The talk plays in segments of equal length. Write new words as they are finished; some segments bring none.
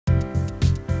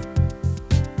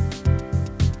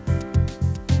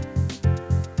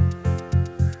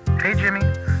Hey Jimmy,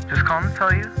 just calling to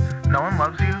tell you, no one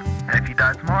loves you, and if you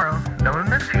die tomorrow, no one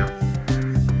miss you.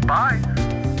 Bye.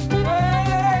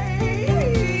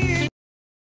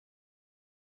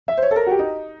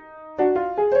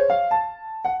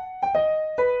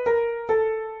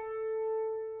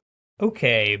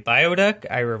 Okay, Bioduck,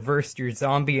 I reversed your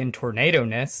zombie and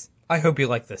tornado-ness. I hope you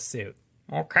like this suit.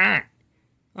 Okay.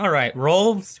 Alright,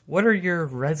 Rolves, what are your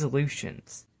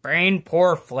resolutions? Brain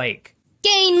poor flake.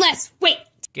 Gain less weight!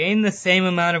 Gain the same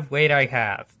amount of weight I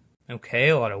have. Okay,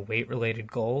 a lot of weight-related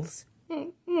goals.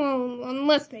 Well,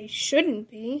 unless they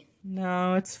shouldn't be.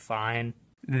 No, it's fine.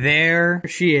 There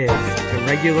she is, the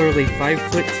regularly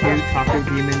 5'2" taco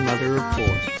demon mother of 4.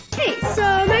 Hey,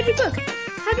 so, Magic Book,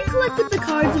 have you collected the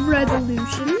cards of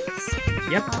resolutions?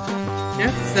 Yep.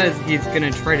 Jeff says he's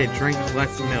gonna try to drink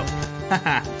less milk.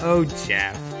 Haha, oh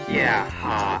Jeff.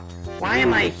 Yeah, why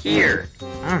am I here?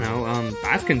 I don't know,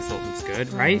 bath consultant's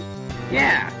good, right?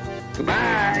 Yeah,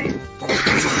 goodbye.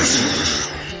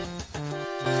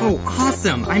 Oh,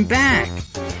 awesome, I'm back!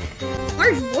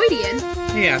 Large Voidian?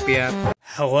 Hey, Appy App.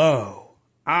 Hello.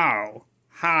 Oh,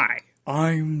 hi.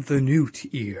 I'm the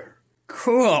Newt Ear.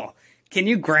 Cool. Can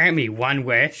you grant me one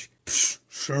wish? Psh,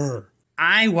 sure.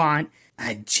 I want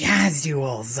a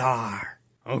Jazdual Czar.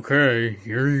 Okay,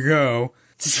 here you go.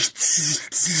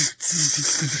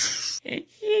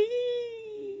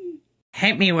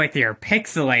 Hit me with your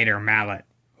pixelator mallet.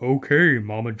 Okay,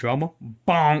 Mama Drama.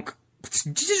 Bonk.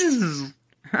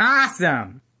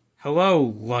 Awesome.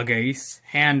 Hello, Lugace.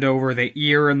 Hand over the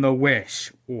ear and the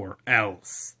wish, or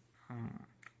else.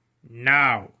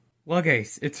 No.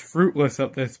 Lugace, it's fruitless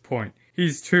at this point.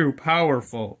 He's too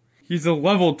powerful. He's a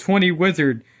level 20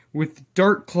 wizard with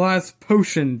dark class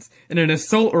potions and an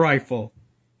assault rifle.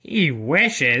 He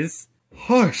wishes.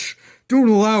 Hush! Don't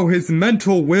allow his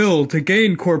mental will to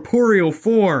gain corporeal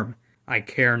form. I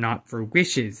care not for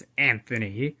wishes,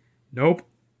 Anthony. Nope.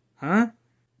 Huh?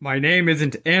 My name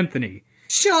isn't Anthony.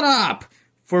 Shut up!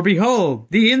 For behold,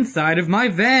 the inside of my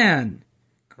van.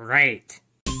 Great.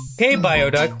 Hey,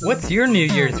 Bioduck, what's your New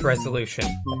Year's resolution?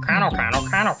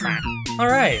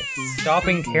 Alright,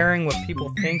 stopping caring what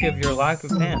people think of your lack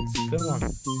of pants. Good one.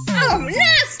 Oh,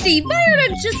 nasty!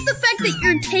 Bioduck, just the fact that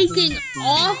you're taking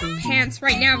off pants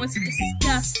right now is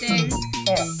disgusting.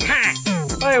 Oh, ha!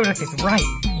 Bioduck is right.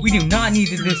 We do not need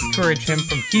to discourage him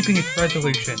from keeping his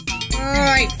resolution.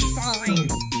 Alright, fine.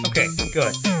 Okay,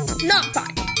 good. Not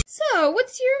fine. So,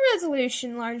 what's your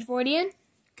resolution, Large Voidian?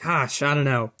 Gosh, I don't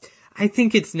know. I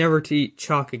think it's never to eat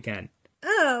chalk again.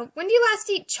 Oh, when did you last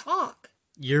eat chalk?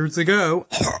 Years ago.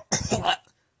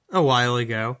 A while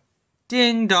ago.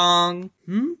 Ding dong.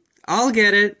 I'll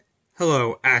get it.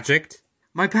 Hello, adject.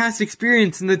 My past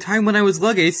experience in the time when I was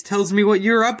Lugace tells me what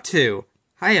you're up to.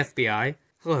 Hi, FBI.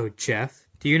 Hello, Jeff.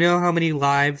 Do you know how many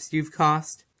lives you've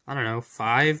cost? I don't know,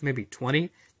 5, maybe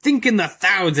 20? Think in the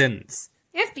thousands!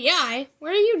 FBI?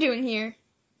 What are you doing here?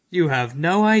 You have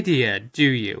no idea, do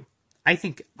you? I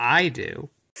think I do.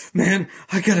 Man,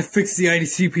 I gotta fix the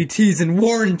IDCPTs and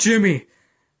warn Jimmy!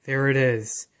 There it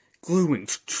is. Gluing,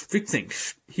 fixing,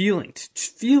 healing,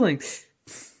 feeling,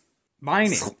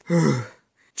 mining.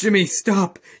 Jimmy,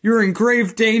 stop! You're in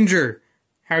grave danger!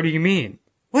 How do you mean?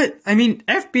 What? I mean,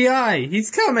 FBI!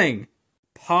 He's coming!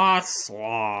 Paw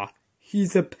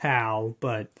He's a pal,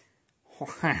 but...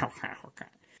 I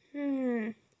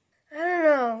don't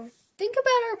know. Think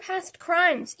about our past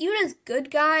crimes. Even as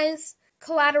good guys,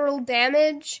 collateral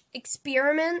damage,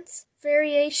 experiments,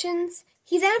 variations.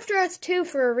 He's after us too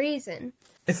for a reason.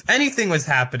 If anything was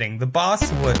happening, the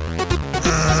boss would...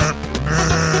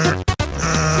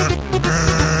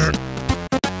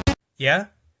 Yeah?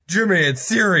 Jimmy, it's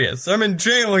serious. I'm in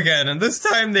jail again, and this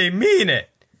time they mean it.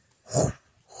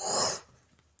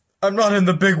 I'm not in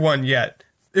the big one yet.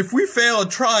 If we fail a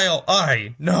trial,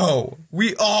 no,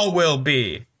 we all will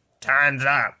be. Time's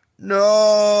up.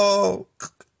 No.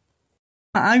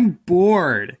 I'm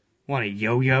bored. Want a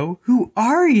yo-yo? Who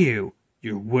are you?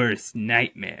 Your worst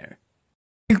nightmare.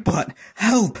 But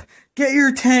help! Get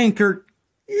your tank or...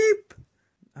 Eep.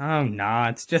 Oh, nah,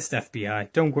 it's just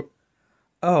FBI. Don't go...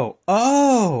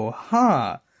 Oh,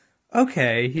 huh.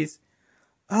 Okay, he's...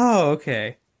 Oh,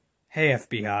 okay. Hey,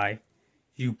 FBI.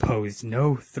 You pose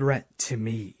no threat to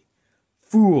me.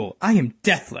 Fool, I am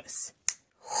deathless.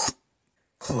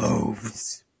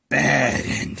 Cloves. Bad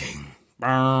ending.